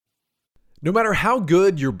No matter how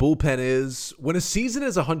good your bullpen is, when a season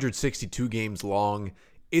is 162 games long,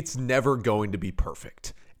 it's never going to be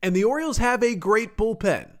perfect. And the Orioles have a great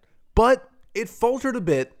bullpen, but it faltered a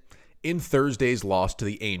bit in Thursday's loss to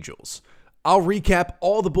the Angels. I'll recap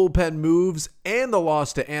all the bullpen moves and the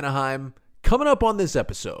loss to Anaheim coming up on this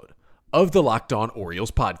episode of the Locked On Orioles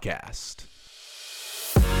podcast.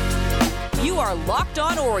 You are Locked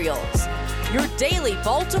On Orioles, your daily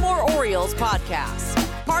Baltimore Orioles podcast.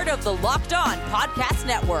 Part of the Locked On Podcast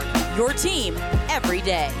Network, your team every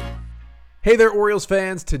day. Hey there, Orioles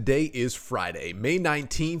fans. Today is Friday, May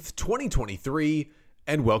 19th, 2023,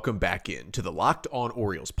 and welcome back into the Locked On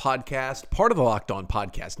Orioles podcast, part of the Locked On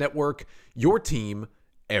Podcast Network, your team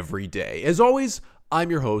every day. As always, I'm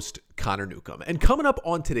your host, Connor Newcomb, and coming up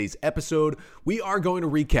on today's episode, we are going to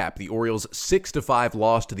recap the Orioles' 6-5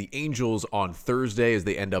 loss to the Angels on Thursday as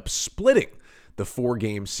they end up splitting the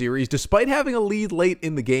 4-game series. Despite having a lead late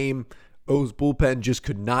in the game, O's bullpen just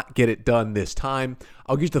could not get it done this time.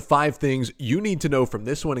 I'll give you the 5 things you need to know from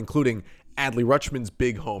this one, including Adley Rutschman's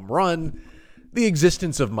big home run, the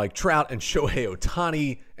existence of Mike Trout and Shohei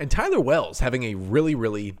Ohtani, and Tyler Wells having a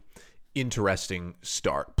really interesting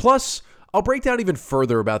start. Plus, I'll break down even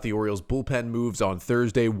further about the Orioles' bullpen moves on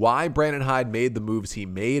Thursday, why Brandon Hyde made the moves he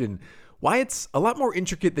made, and why it's a lot more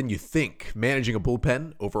intricate than you think managing a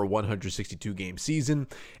bullpen over a 162-game season.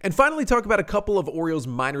 And finally, talk about a couple of Orioles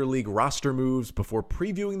minor league roster moves before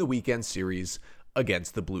previewing the weekend series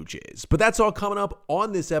against the Blue Jays. But that's all coming up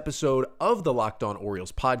on this episode of the Locked On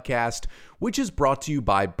Orioles podcast, which is brought to you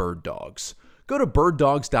by Bird Dogs. Go to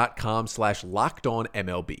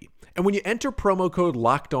birddogs.com/LockedOnMLB. And when you enter promo code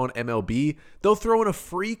LockedOnMLB, they'll throw in a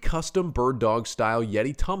free custom Bird Dog style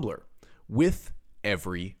Yeti tumbler with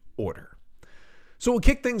every order. So we'll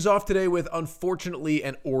kick things off today with, unfortunately,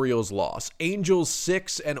 an Orioles loss. Angels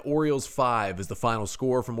 6 and Orioles 5 is the final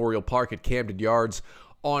score from Oriole Park at Camden Yards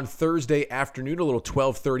on Thursday afternoon, a little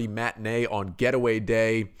 12:30 matinee on getaway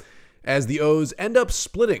day, as the O's end up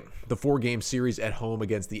splitting the 4-game series at home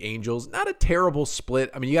against the Angels. Not a terrible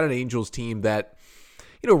split. I mean, you got an Angels team that,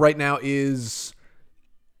 right now is,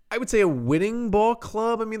 I would say, a winning ball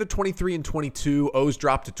club. I mean, they're 23-22. O's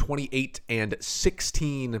dropped to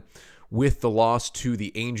 28-16 with the loss to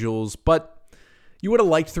the Angels. But you would have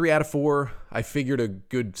liked 3 out of 4. I figured a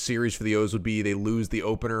good series for the O's would be they lose the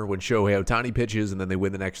opener when Shohei Ohtani pitches, and then they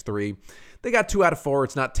win the next 3. They got 2 out of 4.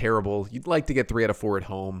 It's not terrible. You'd like to get 3 out of 4 at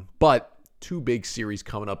home. But 2 big series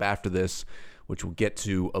coming up after this, which we'll get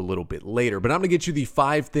to a little bit later. But I'm going to get you the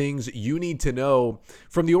 5 things you need to know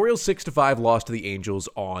from the Orioles' 6-5 loss to the Angels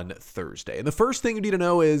on Thursday. And the first thing you need to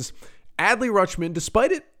know is Adley Rutschman,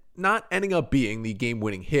 despite it not ending up being the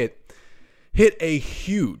game-winning hit a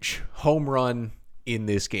huge home run in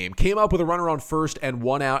this game. Came up with a runner on first and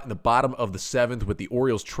 1 out in the bottom of the 7th with the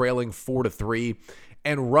Orioles trailing 4-3.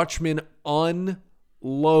 And Rutschman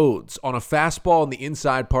unloads on a fastball on the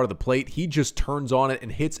inside part of the plate. He just turns on it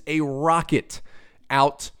and hits a rocket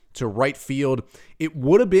out to right field. It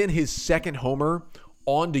would have been his second homer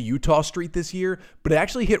onto Utah Street this year, but it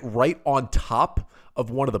actually hit right on top of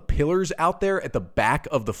one of the pillars out there at the back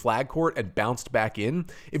of the flag court and bounced back in.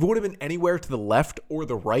 If it would have been anywhere to the left or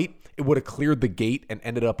the right, it would have cleared the gate and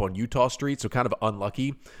ended up on Utah Street, so kind of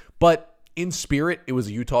unlucky. But in spirit, it was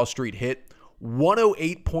a Utah Street hit.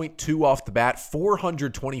 108.2 off the bat,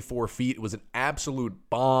 424 feet. It was an absolute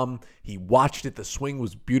bomb. He watched it. The swing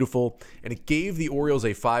was beautiful, and it gave the Orioles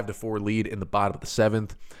a 5-4 lead in the bottom of the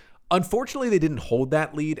 7th. Unfortunately, they didn't hold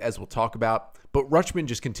that lead, as we'll talk about, but Rutschman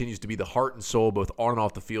just continues to be the heart and soul, both on and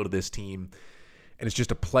off the field of this team, and it's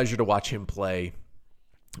just a pleasure to watch him play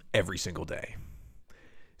every single day.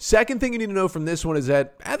 Second thing you need to know from this one is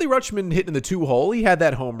that Adley Rutschman hit in the 2-hole. He had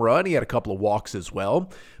that home run. He had a couple of walks as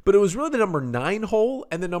well. But it was really the number 9 hole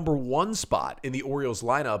and the number 1 spot in the Orioles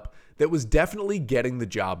lineup that was definitely getting the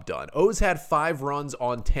job done. O's had 5 runs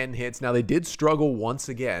on 10 hits. Now, they did struggle once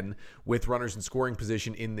again with runners in scoring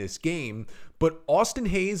position in this game. But Austin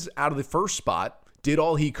Hayes out of the first spot did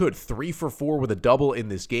all he could, 3 for 4 with a double in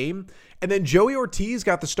this game. And then Joey Ortiz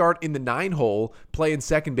got the start in the 9-hole, playing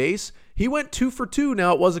second base. He went 2 for 2.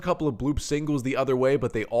 Now, it was a couple of bloop singles the other way,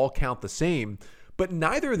 but they all count the same. But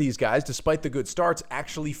neither of these guys, despite the good starts,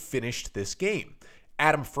 actually finished this game.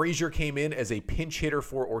 Adam Frazier came in as a pinch hitter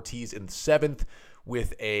for Ortiz in the 7th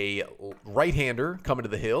with a right-hander coming to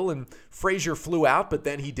the hill, and Frazier flew out, but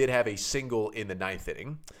then he did have a single in the 9th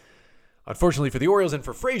inning. Unfortunately for the Orioles and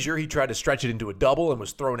for Frazier, he tried to stretch it into a double and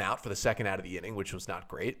was thrown out for the second out of the inning, which was not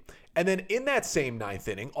great. And then in that same ninth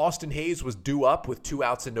inning, Austin Hayes was due up with 2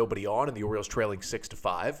 outs and nobody on, and the Orioles trailing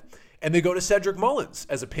 6-5. And they go to Cedric Mullins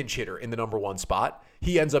as a pinch hitter in the number 1 spot.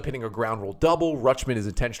 He ends up hitting a ground rule double. Rutschman is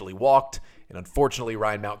intentionally walked, and unfortunately,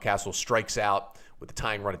 Ryan Mountcastle strikes out with the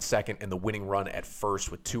tying run at second and the winning run at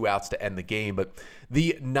first with 2 outs to end the game. But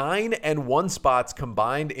the 9 and 1 spots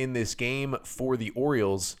combined in this game for the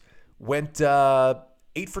Orioles went 8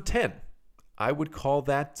 for 10. I would call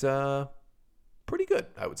that pretty good,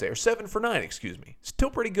 I would say, or 7 for 9, excuse me. Still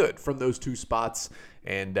pretty good from those 2 spots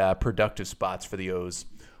and productive spots for the O's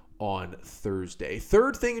on Thursday.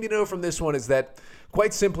 Third thing you need to know from this one is that,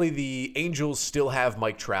 quite simply, the Angels still have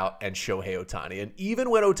Mike Trout and Shohei Ohtani. And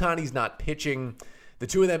even when Ohtani's not pitching, the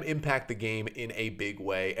 2 of them impact the game in a big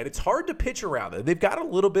way. And it's hard to pitch around it. They've got a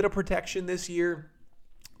little bit of protection this year.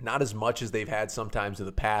 Not as much as they've had sometimes in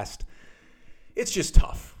the past. It's just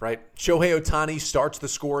tough, right? Shohei Ohtani starts the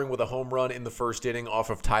scoring with a home run in the first inning off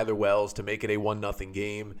of Tyler Wells to make it a 1-0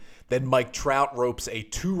 game. Then Mike Trout ropes a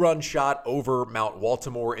 2-run shot over Mount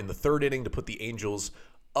Baltimore in the third inning to put the Angels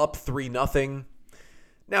up 3-0.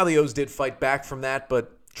 Now the O's did fight back from that,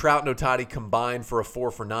 but Trout and Ohtani combined for a 4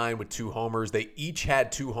 for 9 with 2 homers. They each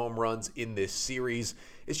had 2 home runs in this series.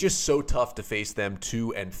 It's just so tough to face them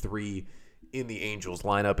 2 and 3 in the Angels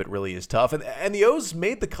lineup. It really is tough. And the O's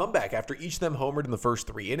made the comeback after each of them homered in the first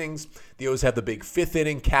 3 innings. The O's had the big 5th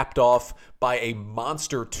inning capped off by a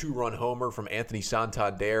monster 2-run homer from Anthony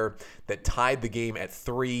Santander that tied the game at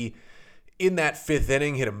 3. In that 5th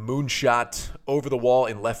inning, hit a moonshot over the wall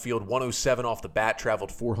in left field, 107 off the bat,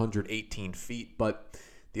 traveled 418 feet, but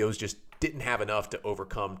the O's just didn't have enough to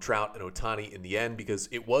overcome Trout and Ohtani in the end, because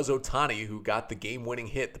it was Ohtani who got the game-winning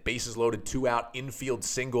hit, the bases-loaded 2-out infield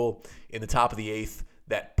single in the top of the 8th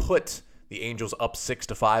that put the Angels up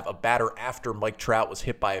 6-5, a batter after Mike Trout was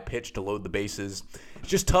hit by a pitch to load the bases. It's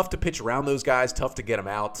just tough to pitch around those guys, tough to get them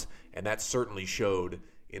out, and that certainly showed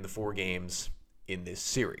in the 4 games in this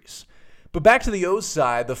series. But back to the O's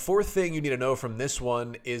side, the 4th thing you need to know from this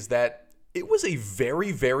one is that it was a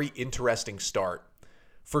very, very interesting start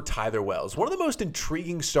for Tyler Wells. One of the most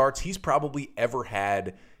intriguing starts he's probably ever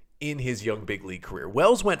had in his young big league career.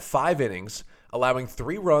 Wells went 5 innings, allowing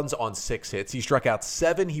 3 runs on 6 hits. He struck out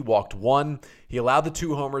 7. He walked 1. He allowed the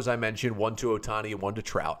 2 homers I mentioned, 1 to Ohtani and 1 to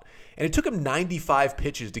Trout. And it took him 95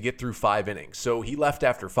 pitches to get through 5 innings. So he left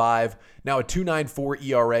after 5. Now a 2.94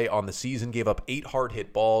 ERA on the season, gave up 8 hard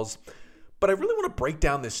hit balls. But I really want to break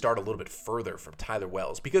down this start a little bit further from Tyler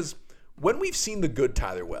Wells, because when we've seen the good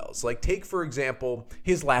Tyler Wells, like take, for example,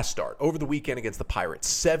 his last start over the weekend against the Pirates,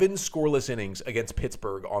 7 scoreless innings against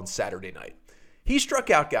Pittsburgh on Saturday night. He struck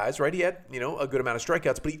out guys, right? He had, a good amount of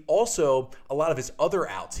strikeouts, but he also, a lot of his other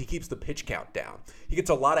outs, he keeps the pitch count down. He gets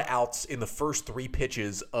a lot of outs in the first 3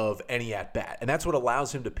 pitches of any at-bat, and that's what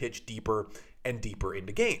allows him to pitch deeper and deeper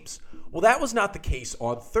into games. Well, that was not the case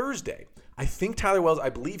on Thursday. I think Tyler Wells, I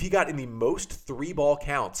believe he got in the most 3-ball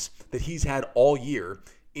counts that he's had all year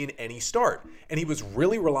in any start. And he was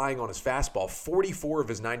really relying on his fastball. 44 of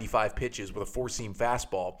his 95 pitches with a 4-seam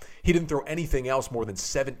fastball. He didn't throw anything else more than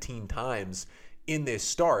 17 times in this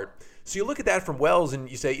start. So you look at that from Wells and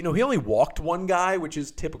you say, he only walked 1 guy, which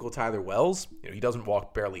is typical Tyler Wells. He doesn't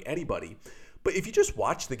walk barely anybody. But if you just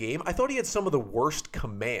watch the game, I thought he had some of the worst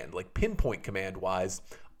command, like pinpoint command-wise,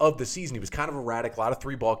 of the season. He was kind of erratic, a lot of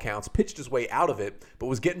 3-ball counts, pitched his way out of it, but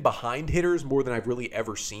was getting behind hitters more than I've really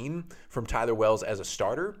ever seen from Tyler Wells as a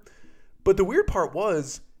starter. But the weird part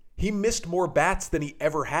was he missed more bats than he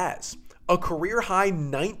ever has. A career-high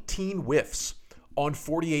 19 whiffs on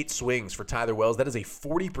 48 swings for Tyler Wells. That is a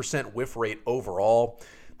 40% whiff rate overall.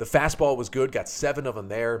 The fastball was good, got 7 of them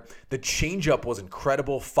there. The changeup was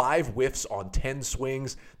incredible, 5 whiffs on 10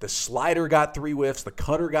 swings. The slider got 3 whiffs. The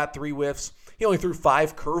cutter got 3 whiffs. He only threw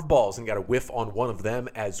 5 curveballs and got a whiff on 1 of them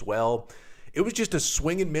as well. It was just a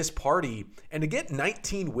swing and miss party. And to get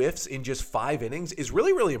 19 whiffs in just 5 innings is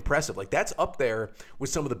really, really impressive. Like, that's up there with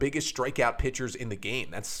some of the biggest strikeout pitchers in the game.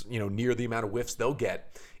 That's, near the amount of whiffs they'll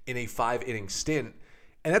get in a 5-inning stint.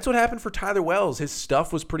 And that's what happened for Tyler Wells. His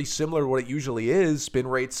stuff was pretty similar to what it usually is. Spin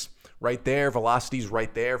rates right there, velocities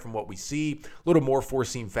right there from what we see. A little more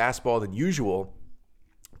 4-seam fastball than usual.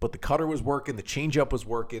 But the cutter was working, the changeup was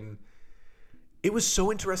working. It was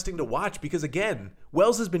so interesting to watch because, again,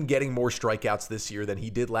 Wells has been getting more strikeouts this year than he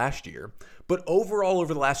did last year. But overall,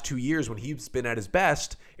 over the last 2 years, when he's been at his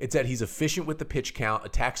best, it's that he's efficient with the pitch count,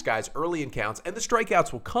 attacks guys early in counts, and the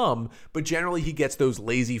strikeouts will come, but generally he gets those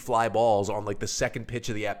lazy fly balls on like the second pitch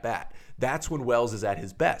of the at-bat. That's when Wells is at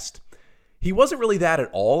his best. He wasn't really that at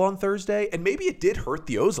all on Thursday, and maybe it did hurt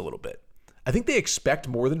the O's a little bit. I think they expect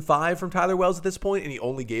more than 5 from Tyler Wells at this point, and he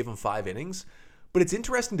only gave him 5 innings. But it's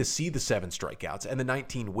interesting to see the 7 strikeouts and the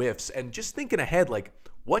 19 whiffs, and just thinking ahead, like,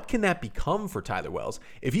 what can that become for Tyler Wells?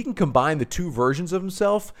 If he can combine the 2 versions of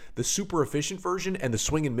himself, the super efficient version and the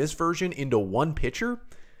swing and miss version, into one pitcher,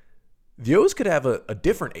 the O's could have a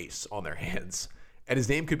different ace on their hands, and his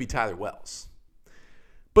name could be Tyler Wells.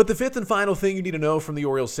 But the 5th and final thing you need to know from the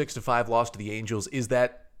Orioles' 6-5 loss to the Angels is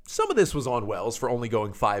that some of this was on Wells for only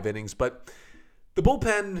going 5 innings, but the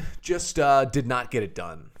bullpen just did not get it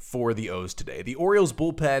done for the O's today. The Orioles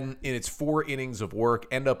bullpen, in its 4 innings of work,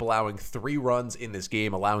 ended up allowing 3 runs in this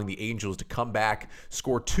game, allowing the Angels to come back,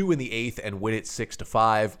 score 2 in the 8th, and win it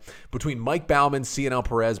 6-5. Between Mike Baumann, Cionel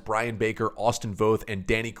Perez, Brian Baker, Austin Voth, and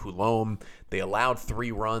Danny Coulombe, they allowed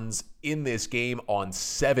 3 runs in this game on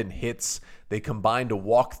 7 hits. They combined to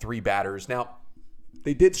walk 3 batters. Now,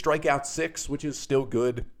 they did strike out 6, which is still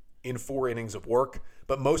good in 4 innings of work,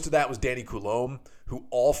 but most of that was Danny Coulombe, who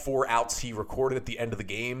all 4 outs he recorded at the end of the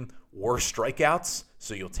game were strikeouts,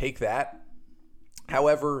 so you'll take that.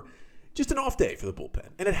 However, just an off day for the bullpen,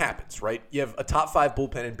 and it happens, right? You have a top 5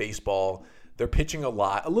 bullpen in baseball. They're pitching a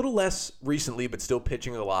lot, a little less recently, but still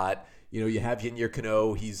pitching a lot. You know, you have Yennier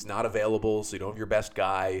Cano. He's not available, so you don't have your best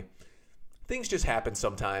guy. Things just happen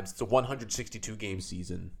sometimes. It's a 162-game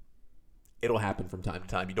season. It'll happen from time to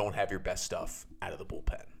time. You don't have your best stuff out of the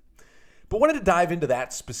bullpen. But wanted to dive into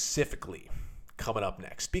that specifically coming up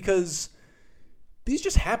next, because these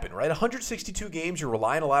just happen, right? 162 games, you're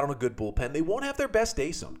relying a lot on a good bullpen. They won't have their best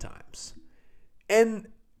day sometimes. And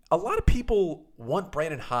a lot of people want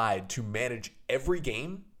Brandon Hyde to manage every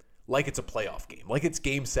game like it's a playoff game, like it's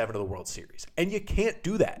Game 7 of the World Series. And you can't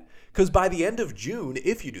do that, because by the end of June,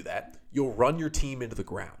 if you do that, you'll run your team into the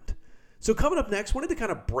ground. So coming up next, wanted to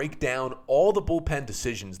kind of break down all the bullpen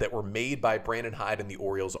decisions that were made by Brandon Hyde and the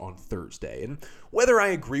Orioles on Thursday, and whether I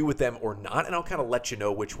agree with them or not, and I'll kind of let you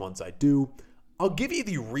know which ones I do. I'll give you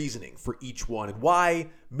the reasoning for each one and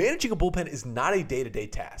why managing a bullpen is not a day-to-day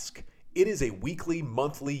task. It is a weekly,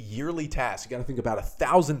 monthly, yearly task. You got to think about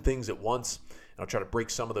 1,000 things at once, and I'll try to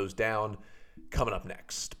break some of those down coming up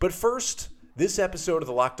next. But first, this episode of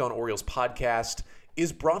the Locked On Orioles podcast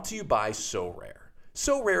is brought to you by SoRare.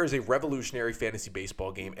 SoRare is a revolutionary fantasy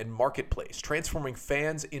baseball game and marketplace, transforming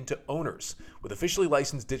fans into owners with officially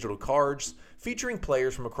licensed digital cards featuring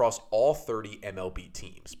players from across all 30 MLB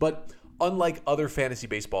teams. But unlike other fantasy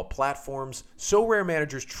baseball platforms, SoRare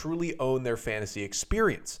managers truly own their fantasy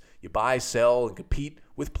experience. You buy, sell, and compete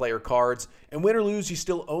with player cards, and win or lose, you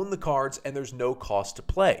still own the cards, and there's no cost to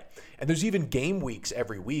play. And there's even game weeks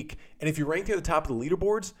every week, and if you rank near the top of the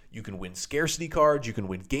leaderboards, you can win scarcity cards, you can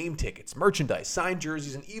win game tickets, merchandise, signed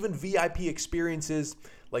jerseys, and even VIP experiences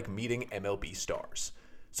like meeting MLB stars.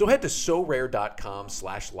 So head to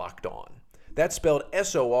sorare.com/lockedon. That's spelled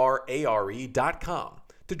SORARE.com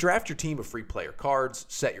to draft your team of free player cards,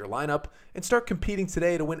 set your lineup, and start competing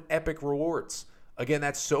today to win epic rewards. Again,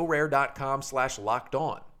 that's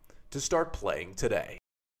sorare.com/lockedon to start playing today.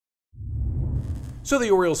 So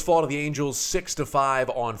the Orioles fall to the Angels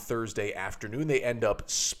 6-5 on Thursday afternoon. They end up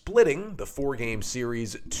splitting the 4-game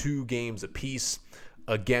series, 2 games apiece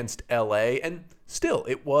against LA. And still,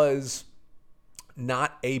 it was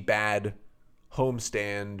not a bad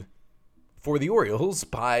homestand for the Orioles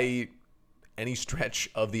by any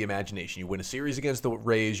stretch of the imagination. You win a series against the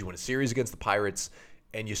Rays, you win a series against the Pirates,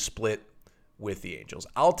 and you split with the Angels.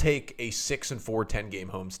 I'll take a 6-4 10-game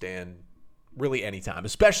homestand really anytime,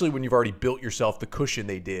 especially when you've already built yourself the cushion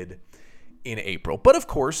they did in April. But of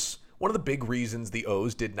course, one of the big reasons the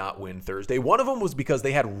O's did not win Thursday, one of them was because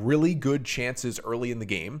they had really good chances early in the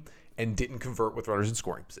game and didn't convert with runners in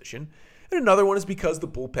scoring position. And another one is because the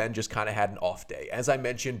bullpen just kind of had an off day. As I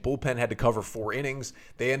mentioned, bullpen had to cover 4 innings.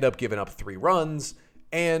 They end up giving up 3 runs,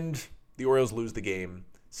 and the Orioles lose the game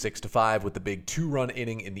 6-5 with the big 2-run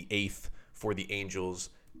inning in the 8th for the Angels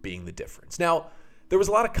being the difference. Now, there was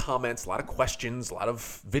a lot of comments, a lot of questions, a lot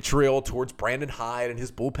of vitriol towards Brandon Hyde and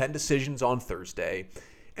his bullpen decisions on Thursday.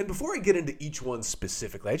 And before I get into each one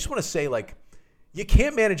specifically, I just want to say, you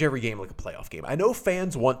can't manage every game like a playoff game. I know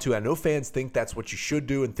fans want to. I know fans think that's what you should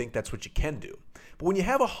do and think that's what you can do. But when you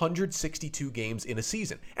have 162 games in a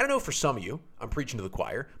season, and I know for some of you, I'm preaching to the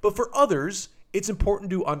choir, but for others, it's important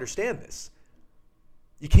to understand this.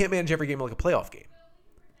 You can't manage every game like a playoff game.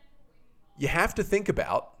 You have to think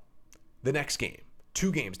about the next game,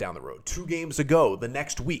 2 games down the road, 2 games ago, the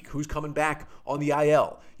next week, who's coming back on the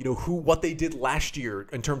IL, what they did last year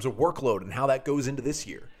in terms of workload and how that goes into this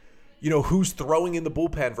year. who's throwing in the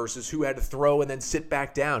bullpen versus who had to throw and then sit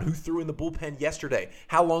back down, who threw in the bullpen yesterday,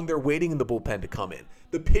 how long they're waiting in the bullpen to come in,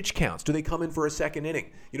 the pitch counts, do they come in for a second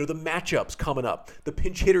inning, the matchups coming up, the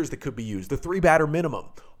pinch hitters that could be used, the 3-batter minimum,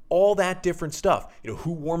 all that different stuff.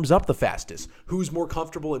 Who warms up the fastest, who's more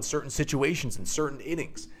comfortable in certain situations in certain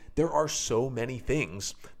innings. There are so many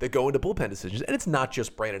things that go into bullpen decisions, and it's not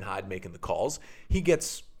just Brandon Hyde making the calls. He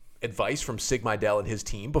gets advice from Sig Mejdal and his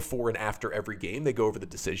team before and after every game. They go over the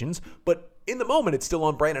decisions, but in the moment, it's still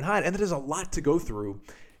on Brandon Hyde, and there's a lot to go through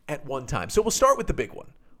at one time. So we'll start with the big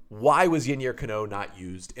one. Why was Yennier Cano not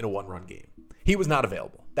used in a one-run game? He was not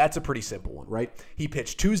available. That's a pretty simple one, right? He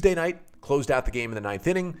pitched Tuesday night, closed out the game in the 9th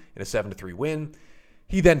inning in a 7-3 win.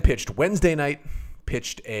 He then pitched Wednesday night,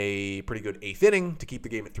 pitched a pretty good 8th inning to keep the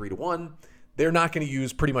game at 3-1. They're not going to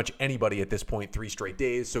use pretty much anybody at this point 3 straight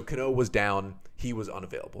days, so Cano was down. He was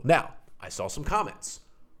unavailable. Now, I saw some comments.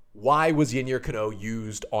 Why was Yennier Cano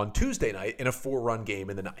used on Tuesday night in a 4-run game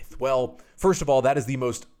in the 9th? Well, first of all, that is the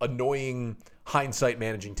most annoying hindsight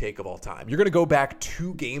managing take of all time. You're going to go back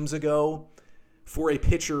 2 games ago for a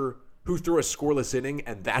pitcher who threw a scoreless inning,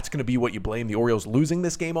 and that's going to be what you blame the Orioles losing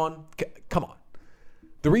this game on? Come on.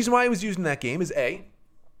 The reason why he was used in that game is A,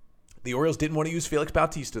 the Orioles didn't want to use Felix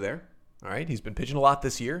Bautista there. All right, he's been pitching a lot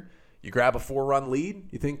this year. You grab a 4-run lead,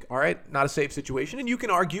 you think, all right, not a safe situation. And you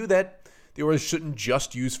can argue that the Orioles shouldn't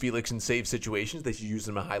just use Felix in save situations. They should use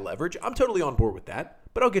him in high leverage. I'm totally on board with that,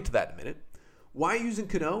 but I'll get to that in a minute. Why using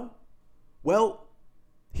Cano? Well,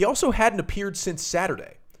 he also hadn't appeared since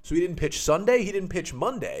Saturday. So he didn't pitch Sunday, he didn't pitch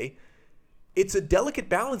Monday. It's a delicate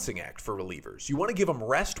balancing act for relievers. You want to give them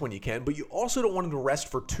rest when you can, but you also don't want them to rest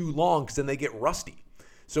for too long because then they get rusty.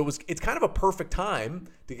 So it's kind of a perfect time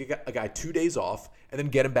to get a guy 2 days off and then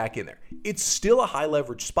get him back in there. It's still a high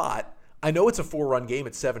leverage spot. I know it's a 4-run game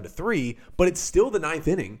at 7-3, but it's still the 9th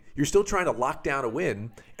inning. You're still trying to lock down a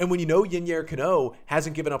win. And when you know Yennier Cano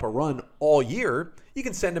hasn't given up a run all year, you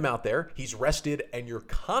can send him out there. He's rested and you're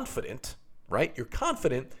confident, right? You're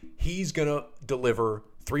confident he's going to deliver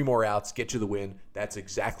 3 more outs, get you the win. That's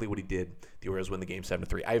exactly what he did. The Orioles win the game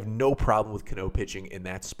 7-3. I have no problem with Cano pitching in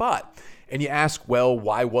that spot. And you ask, well,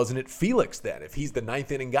 why wasn't it Felix then? If he's the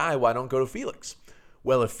 9th inning guy, why don't go to Felix?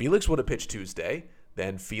 Well, if Felix would have pitched Tuesday,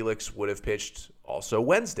 then Felix would have pitched also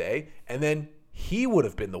Wednesday, and then he would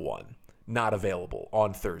have been the one not available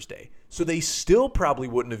on Thursday. So they still probably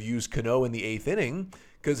wouldn't have used Cano in the 8th inning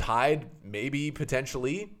because Hyde maybe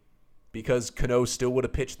potentially, because Cano still would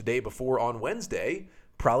have pitched the day before on Wednesday,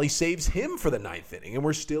 probably saves him for the 9th inning, and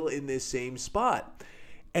we're still in this same spot.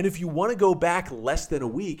 And if you want to go back less than a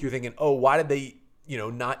week, you're thinking, oh, why did they,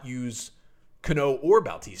 not use Cano or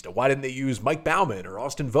Bautista? Why didn't they use Mike Baumann or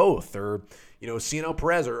Austin Voth or, Cianel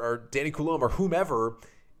Perez or Danny Coulombe or whomever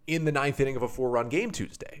in the 9th inning of a 4-run game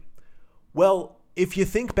Tuesday? Well, if you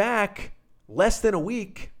think back less than a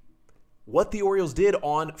week, what the Orioles did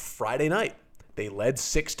on Friday night, they led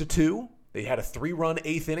 6-2. They had a 3-run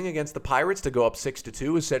 8th inning against the Pirates to go up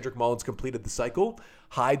 6-2 as Cedric Mullins completed the cycle.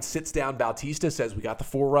 Hyde sits down Bautista, says, we got the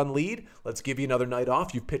 4-run lead. Let's give you another night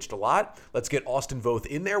off. You've pitched a lot. Let's get Austin Voth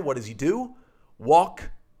in there. What does he do? Walk,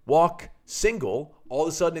 single. All of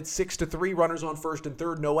a sudden, it's 6-3, runners on first and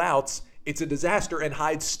third, no outs. It's a disaster, and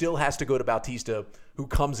Hyde still has to go to Bautista, who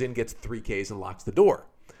comes in, gets 3 Ks, and locks the door.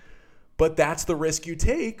 But that's the risk you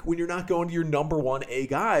take when you're not going to your number 1A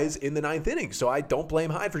guys in the 9th inning. So I don't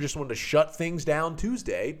blame Hyde for just wanting to shut things down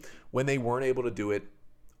Tuesday when they weren't able to do it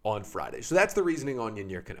on Friday. So that's the reasoning on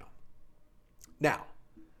Yennier Cano. Now,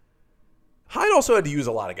 Hyde also had to use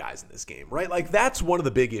a lot of guys in this game, right? Like, that's one of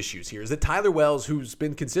the big issues here is that Tyler Wells, who's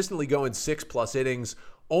been consistently going 6+ innings,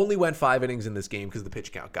 only went 5 innings in this game because the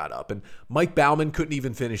pitch count got up. And Mike Baumann couldn't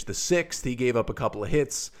even finish the 6th. He gave up a couple of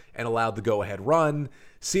hits and allowed the go-ahead run.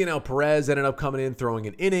 Cianel Perez ended up coming in, throwing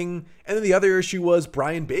an inning. And then the other issue was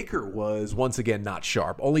Brian Baker was once again not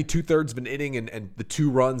sharp. Only 2/3 of an inning, and the 2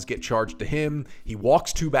 runs get charged to him. He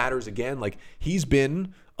walks 2 batters again. Like, he's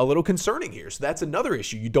been a little concerning here. So that's another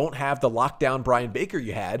issue. You don't have the lockdown Brian Baker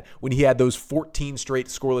you had when he had those 14 straight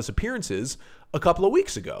scoreless appearances a couple of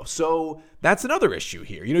weeks ago. So that's another issue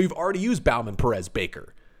here. You've already used Baumann, Perez,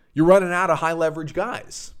 Baker. You're running out of high leverage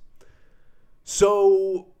guys.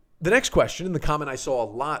 So the next question, and the comment I saw a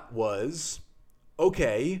lot was,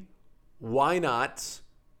 okay, why not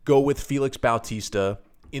go with Felix Bautista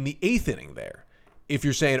in the 8th inning there? If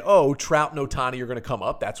you're saying, oh, Trout and Ohtani are going to come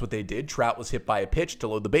up, that's what they did. Trout was hit by a pitch to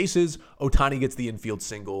load the bases. Ohtani gets the infield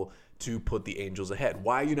single to put the Angels ahead.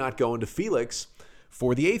 Why are you not going to Felix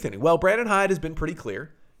for the 8th inning? Well, Brandon Hyde has been pretty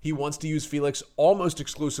clear. He wants to use Felix almost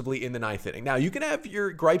exclusively in the 9th inning. Now, you can have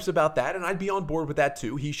your gripes about that, and I'd be on board with that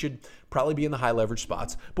too. He should probably be in the high leverage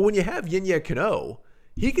spots. But when you have Yennier Cano,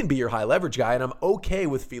 he can be your high leverage guy, and I'm okay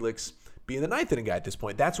with Felix being the ninth inning guy at this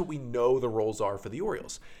point. That's what we know the roles are for the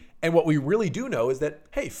Orioles. And what we really do know is that,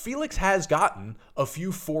 hey, Felix has gotten a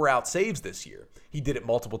few 4-out saves this year. He did it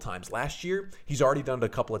multiple times last year. He's already done it a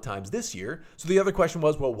couple of times this year. So the other question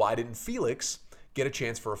was, well, why didn't Felix get a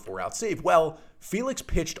chance for a 4-out save? Well, Felix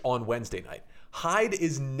pitched on Wednesday night. Hyde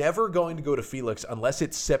is never going to go to Felix unless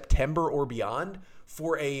it's September or beyond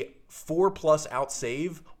for a 4+ out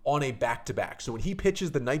save on a back-to-back. So when he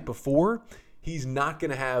pitches the night before, he's not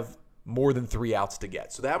going to have more than 3 outs to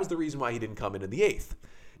get. So that was the reason why he didn't come in the 8th.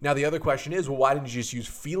 Now, the other question is, well, why didn't you just use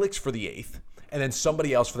Felix for the 8th and then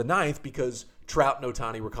somebody else for the 9th, because Trout and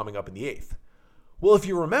Ohtani were coming up in the 8th? Well, if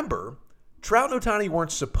you remember, Trout and Ohtani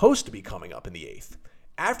weren't supposed to be coming up in the 8th.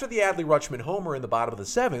 After the Adley-Rutschman homer in the bottom of the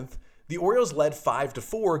 7th, the Orioles led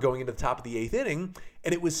 5-4 going into the top of the 8th inning,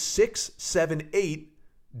 and it was 6, 7, 8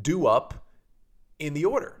 due up in the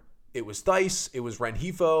order. It was Theis, it was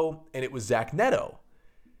Rengifo, and it was Zach Neto.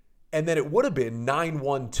 And then it would have been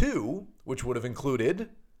 9-1-2, which would have included,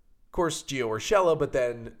 of course, Gio Urshela, but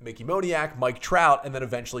then Mickey Moniak, Mike Trout, and then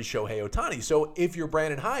eventually Shohei Ohtani. So if you're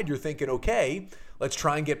Brandon Hyde, you're thinking, okay, let's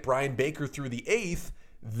try and get Brian Baker through the 8th.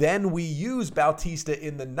 Then we use Bautista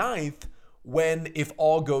in the 9th when, if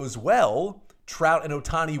all goes well, Trout and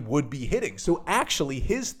Ohtani would be hitting. So actually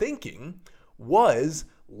his thinking was,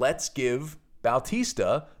 let's give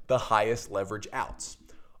Bautista the highest leverage outs.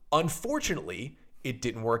 Unfortunately, it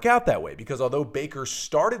didn't work out that way, because although Baker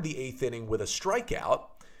started the 8th inning with a strikeout,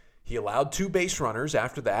 he allowed 2 base runners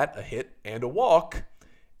after that, a hit and a walk,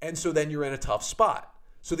 and so then you're in a tough spot.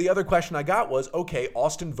 So the other question I got was, okay,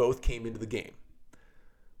 Austin Voth came into the game.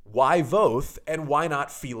 Why Voth, and why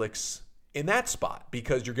not Felix in that spot?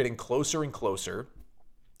 Because you're getting closer and closer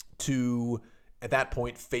to, at that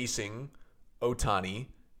point, facing Ohtani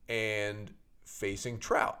and facing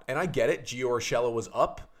Trout. And I get it, Gio Urshela was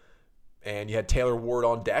up, and you had Taylor Ward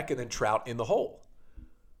on deck, and then Trout in the hole.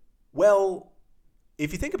 Well,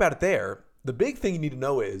 if you think about it there, the big thing you need to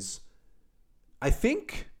know is, I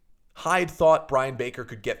think Hyde thought Brian Baker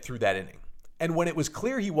could get through that inning. And when it was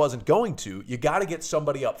clear he wasn't going to, you got to get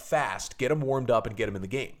somebody up fast, get him warmed up, and get him in the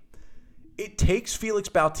game. It takes Felix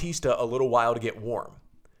Bautista a little while to get warm.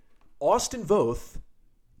 Austin Voth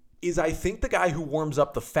is, I think, the guy who warms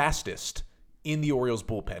up the fastest in the Orioles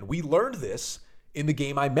bullpen. We learned this in the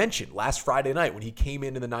game I mentioned last Friday night when he came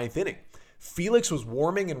in the 9th inning. Felix was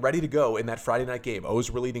warming and ready to go in that Friday night game.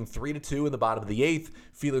 O's were leading 3-2 in the bottom of the 8th.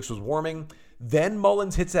 Felix was warming. Then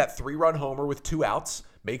Mullins hits that 3-run homer with 2 outs,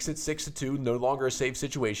 makes it 6-2, no longer a safe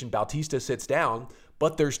situation. Bautista sits down,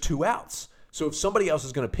 but there's 2 outs. So if somebody else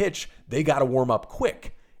is going to pitch, they got to warm up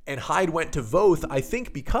quick. And Hyde went to Voth, I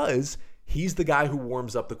think, because he's the guy who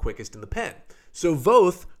warms up the quickest in the pen. So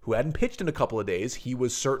Voth, who hadn't pitched in a couple of days, he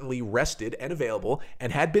was certainly rested and available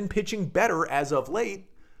and had been pitching better as of late.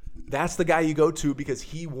 That's the guy you go to because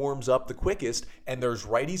he warms up the quickest, and there's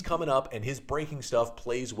righties coming up, and his breaking stuff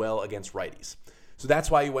plays well against righties. So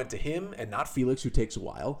that's why you went to him and not Felix, who takes a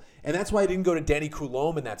while. And that's why I didn't go to Danny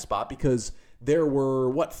Coulombe in that spot, because there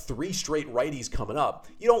were, 3 straight righties coming up.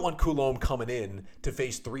 You don't want Coulombe coming in to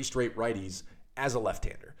face 3 straight righties as a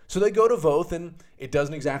left-hander. So they go to Voth, and it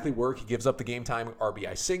doesn't exactly work. He gives up the game-time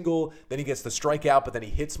RBI single. Then he gets the strikeout, but then he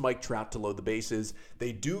hits Mike Trout to load the bases.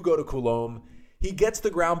 They do go to Coulombe. He gets the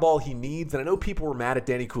ground ball he needs, and I know people were mad at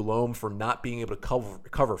Danny Coulombe for not being able to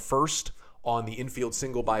cover first on the infield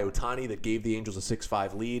single by Ohtani that gave the Angels a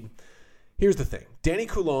 6-5 lead. Here's the thing. Danny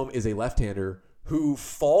Coulombe is a left-hander who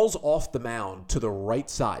falls off the mound to the right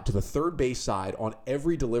side, to the third base side on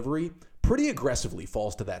every delivery, pretty aggressively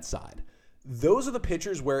falls to that side. Those are the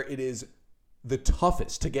pitchers where it is the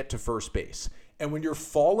toughest to get to first base. And when you're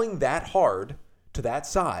falling that hard to that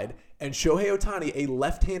side, and Shohei Ohtani, a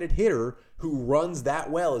left-handed hitter who runs that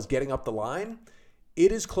well, is getting up the line,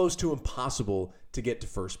 it is close to impossible to get to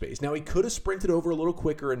first base. Now, he could have sprinted over a little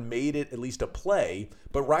quicker and made it at least a play,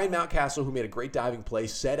 but Ryan Mountcastle, who made a great diving play,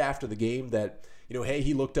 said after the game that, hey,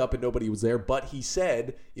 he looked up and nobody was there, but he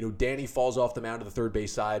said, Danny falls off the mound to the third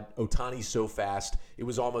base side. Ohtani's so fast, it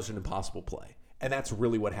was almost an impossible play. And that's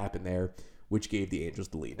really what happened there, which gave the Angels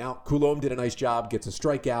the lead. Now, Coulombe did a nice job, gets a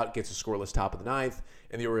strikeout, gets a scoreless top of the 9th,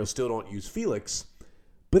 and the Orioles still don't use Felix.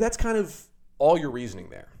 But that's kind of all your reasoning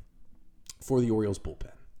there for the Orioles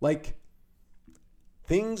bullpen.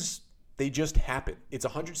 Things, they just happen. It's a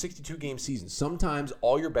 162-game season. Sometimes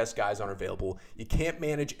all your best guys aren't available. You can't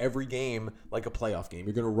manage every game like a playoff game.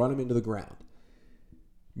 You're going to run them into the ground.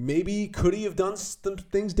 Maybe could he have done some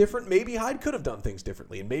things different? Maybe Hyde could have done things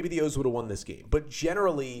differently, and maybe the O's would have won this game. But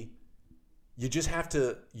generally, you just have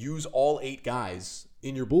to use all 8 guys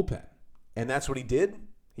in your bullpen. And that's what he did.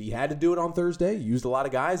 He had to do it on Thursday, used a lot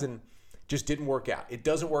of guys, and just didn't work out. It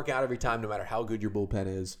doesn't work out every time, no matter how good your bullpen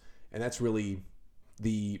is. And that's really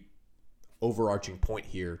the overarching point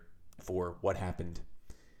here for what happened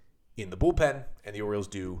in the bullpen. And the Orioles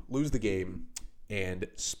do lose the game and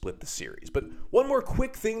split the series. But one more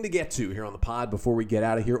quick thing to get to here on the pod before we get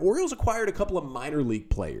out of here. Orioles acquired a couple of minor league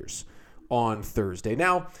players on Thursday.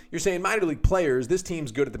 Now, you're saying minor league players, this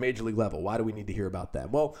team's good at the major league level. Why do we need to hear about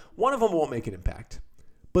them? Well, one of them won't make an impact,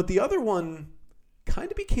 but the other one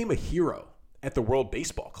kind of became a hero at the World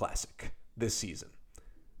Baseball Classic this season.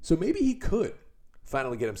 So maybe he could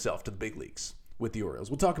finally get himself to the big leagues with the Orioles.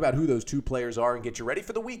 We'll talk about who those two players are and get you ready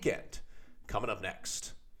for the weekend coming up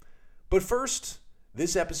next. But first,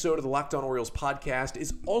 this episode of the Locked On Orioles podcast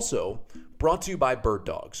is also brought to you by Bird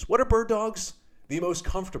Dogs. What are Bird Dogs? The most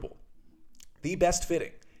comfortable, the best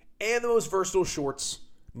fitting, and the most versatile shorts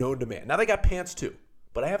known to man. Now, they got pants too,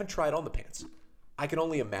 but I haven't tried on the pants. I can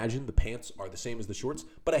only imagine the pants are the same as the shorts,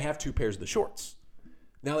 but I have two pairs of the shorts.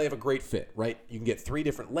 Now they have a great fit, right? You can get 3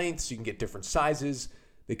 different lengths, you can get different sizes.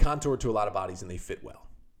 They contour to a lot of bodies and they fit well.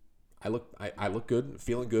 I look good,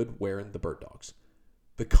 feeling good wearing the Bird Dogs.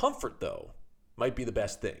 The comfort, though, might be the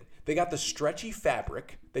best thing. They got the stretchy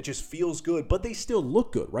fabric that just feels good, but they still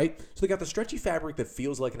look good, right? So they got the stretchy fabric that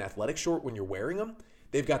feels like an athletic short when you're wearing them.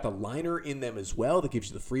 They've got the liner in them as well that gives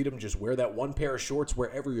you the freedom to just wear that one pair of shorts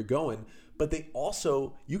wherever you're going. But they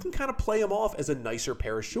also, you can kind of play them off as a nicer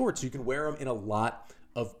pair of shorts. You can wear them in a lot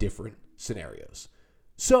of different scenarios.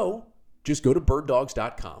 So just go to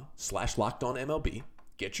birddogs.com/lockedonmlb,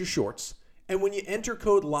 get your shorts, and when you enter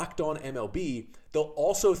code LOCKEDONMLB, they'll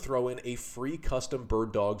also throw in a free custom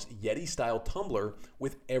Bird Dogs Yeti-style tumbler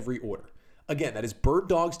with every order. Again, that is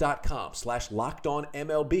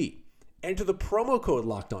birddogs.com/lockedonmlb. Enter the promo code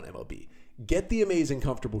LOCKEDONMLB. Get the amazing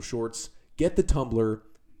comfortable shorts, get the tumbler,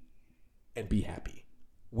 and be happy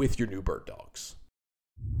with your new Bird Dogs.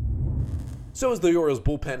 So as the Orioles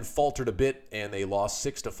bullpen faltered a bit and they lost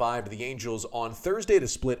 6-5 to the Angels on Thursday to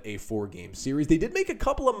split a 4-game series, they did make a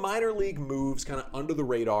couple of minor league moves kind of under the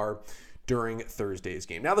radar during Thursday's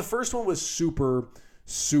game. Now, the first one was super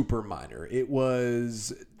minor. It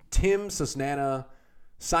was Tim Susnana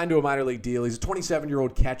signed to a minor league deal. He's a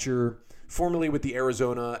 27-year-old catcher, formerly with the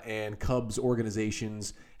Arizona and Cubs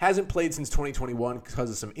organizations. Hasn't played since 2021 because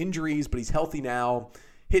of some injuries, but he's healthy now.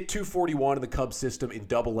 Hit .241 in the Cubs system in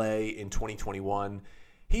Double-A in 2021.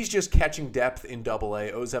 He's just catching depth in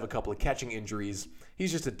Double-A. O's have a couple of catching injuries.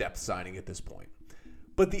 He's just a depth signing at this point.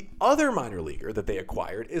 But the other minor leaguer that they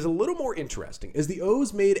acquired is a little more interesting, as the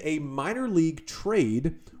O's made a minor league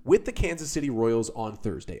trade with the Kansas City Royals on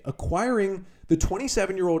Thursday, acquiring the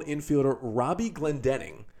 27-year-old infielder Robbie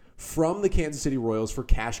Glendening from the Kansas City Royals for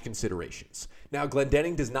cash considerations. Now,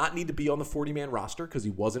 Glendening does not need to be on the 40-man roster because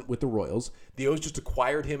he wasn't with the Royals. The O's just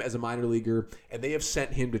acquired him as a minor leaguer, and they have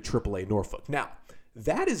sent him to AAA Norfolk. Now,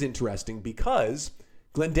 that is interesting because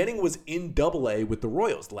Glendening was in Double-A with the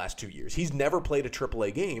Royals the last 2 years. He's never played a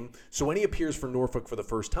AAA game, so when he appears for Norfolk for the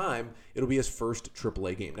first time, it'll be his first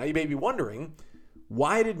AAA game. Now, you may be wondering,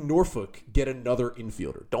 why did Norfolk get another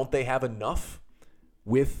infielder? Don't they have enough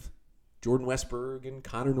with Jordan Westburg and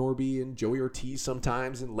Connor Norby and Joey Ortiz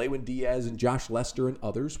sometimes and Lewin Diaz and Josh Lester and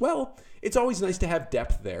others? Well, it's always nice to have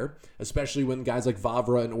depth there, especially when guys like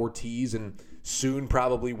Vavra and Ortiz and soon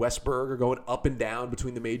probably Westburg are going up and down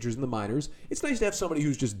between the majors and the minors. It's nice to have somebody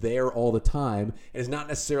who's just there all the time and is not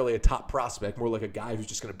necessarily a top prospect, more like a guy who's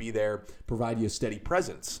just going to be there, provide you a steady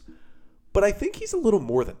presence. But I think he's a little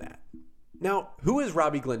more than that. Now, who is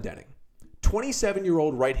Robbie Glendening?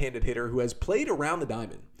 27-year-old right-handed hitter who has played around the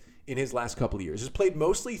diamond in his last couple of years. Has played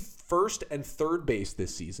mostly first and third base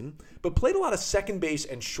this season, but played a lot of second base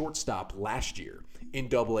and shortstop last year in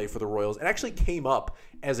Double-A for the Royals, and actually came up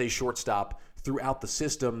as a shortstop throughout the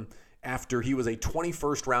system after he was a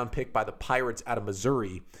 21st round pick by the Pirates out of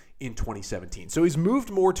Missouri in 2017. So he's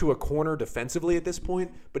moved more to a corner defensively at this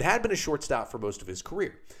point, but had been a shortstop for most of his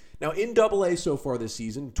career. Now in Double-A so far this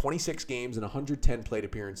season, 26 games and 110 plate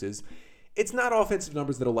appearances, it's not offensive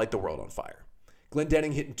numbers that'll light the world on fire.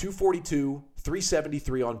 Glendening hitting .242,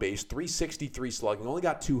 373 on base, 363 slugging, only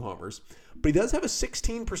got 2 homers, but he does have a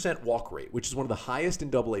 16% walk rate, which is one of the highest in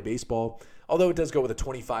Double-A baseball, although it does go with a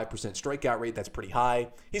 25% strikeout rate. That's pretty high.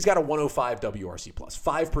 He's got a 105 WRC+,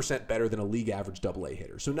 5% better than a league average Double-A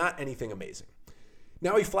hitter, so not anything amazing.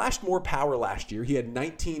 Now, he flashed more power last year. He had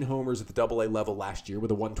 19 homers at the Double-A level last year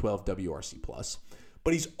with a 112 WRC+,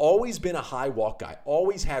 but he's always been a high walk guy,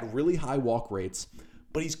 always had really high walk rates,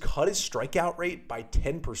 but he's cut his strikeout rate by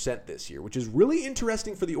 10% this year, which is really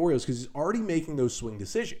interesting for the Orioles because he's already making those swing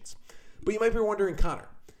decisions. But you might be wondering, Connor,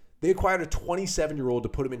 They acquired a 27-year-old to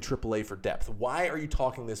put him in AAA for depth. Why are you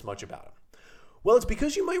talking this much about him? Well, it's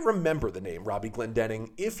because you might remember the name Robbie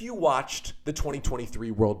Glendening if you watched the 2023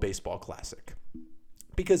 World Baseball Classic.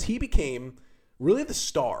 Because he became really the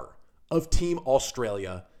star of Team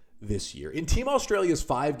Australia this year. In Team Australia's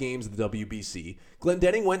 5 games of the WBC,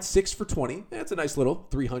 Glendening went 6 for 20. That's a nice little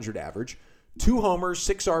 300 average. 2 homers,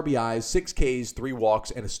 6 RBIs, 6 Ks, 3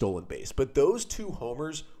 walks, and a stolen base. But those 2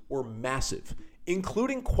 homers were massive,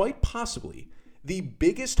 including quite possibly the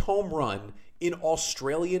biggest home run in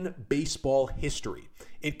Australian baseball history.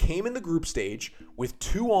 It came in the group stage with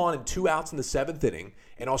 2 on and 2 outs in the 7th inning,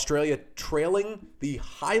 and Australia trailing the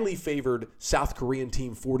highly favored South Korean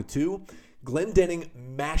team 4-2. Glendening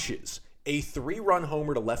mashes a 3-run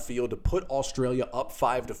homer to left field to put Australia up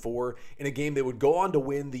 5-4 in a game they would go on to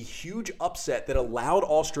win the huge upset that allowed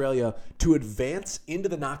Australia to advance into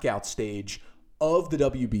the knockout stage of the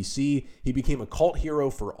WBC. He became a cult hero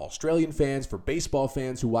for Australian fans, for baseball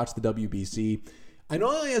fans who watch the WBC. I know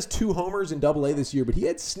he only has 2 homers in AA this year, but he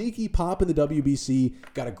had sneaky pop in the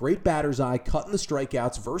WBC, got a great batter's eye, cutting the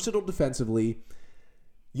strikeouts, versatile defensively.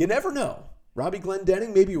 You never know. Robbie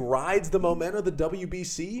Glendening maybe rides the momentum of the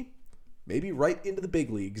WBC, maybe right into the big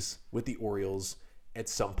leagues with the Orioles at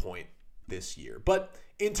some point this year. But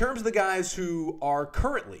in terms of the guys who are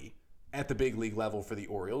currently at the big league level for the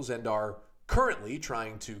Orioles and are currently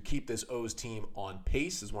trying to keep this O's team on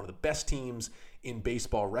pace as one of the best teams in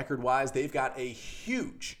baseball record-wise, they've got a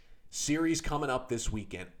huge series coming up this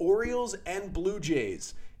weekend. Orioles and Blue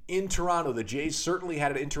Jays in Toronto. The Jays certainly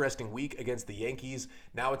had an interesting week against the Yankees.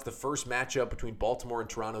 Now it's the first matchup between Baltimore and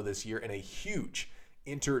Toronto this year, and a huge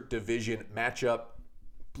interdivision matchup.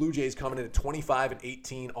 Blue Jays coming in at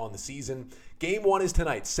 25-18 on the season. Game 1 is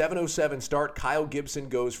tonight, 7:07 start. Kyle Gibson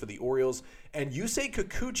goes for the Orioles, and Yusei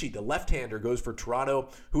Kikuchi, the left-hander, goes for Toronto,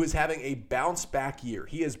 who is having a bounce-back year.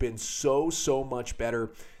 He has been so much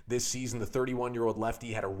better this season. The 31-year-old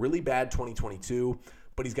lefty had a really bad 2022,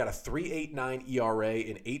 but he's got a 3.89 ERA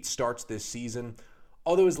in 8 starts this season,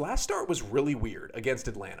 although his last start was really weird against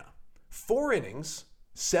Atlanta. 4 innings,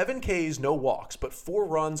 7 Ks, no walks, but 4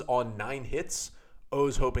 runs on 9 hits.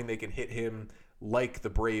 O's hoping they can hit him like the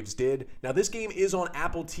Braves did. Now, this game is on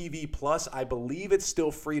Apple TV Plus. I believe it's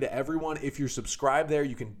still free to everyone. If you're subscribed there,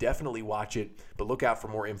 you can definitely watch it, but look out for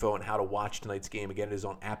more info on how to watch tonight's game. Again, it is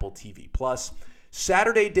on Apple TV Plus.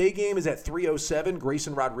 Saturday day game is at 3:07.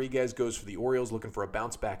 Grayson Rodriguez goes for the Orioles, looking for a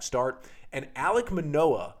bounce-back start. And Alek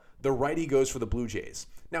Manoah, the righty, goes for the Blue Jays.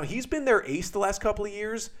 Now, he's been their ace the last couple of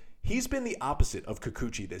years. He's been the opposite of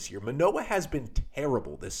Kikuchi this year. Manoah has been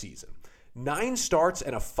terrible this season. 9 starts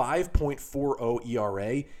and a 5.40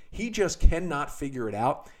 ERA. He just cannot figure it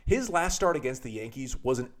out. His last start against the Yankees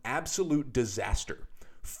was an absolute disaster.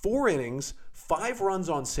 4 innings, 5 runs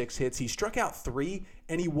on 6 hits. He struck out 3,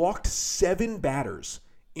 and he walked 7 batters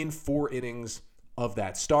in 4 innings of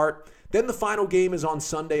that start. Then the final game is on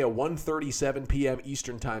Sunday, a 1:37 p.m.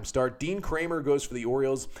 Eastern Time start. Dean Kramer goes for the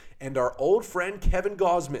Orioles, and our old friend Kevin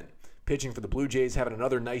Gausman pitching for the Blue Jays, having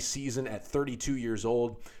another nice season at 32 years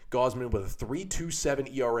old. Gausman with a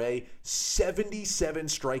 3.27 ERA, 77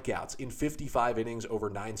 strikeouts in 55 innings over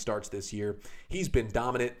 9 starts this year. He's been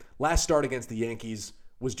dominant. Last start against the Yankees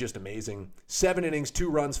was just amazing. 7 innings, 2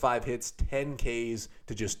 runs, 5 hits, 10 Ks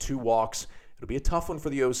to just 2 walks. It'll be a tough one for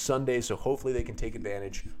the O's Sunday, so hopefully they can take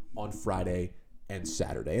advantage on Friday and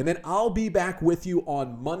Saturday. And then I'll be back with you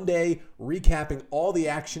on Monday, recapping all the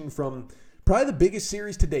action from probably the biggest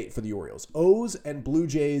series to date for the Orioles. O's and Blue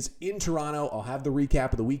Jays in Toronto. I'll have the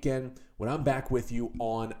recap of the weekend when I'm back with you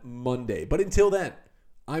on Monday. But until then,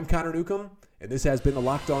 I'm Connor Newcomb, and this has been the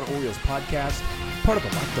Locked On Orioles podcast, part of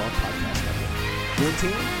the Locked On Podcast Network. Your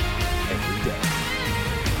team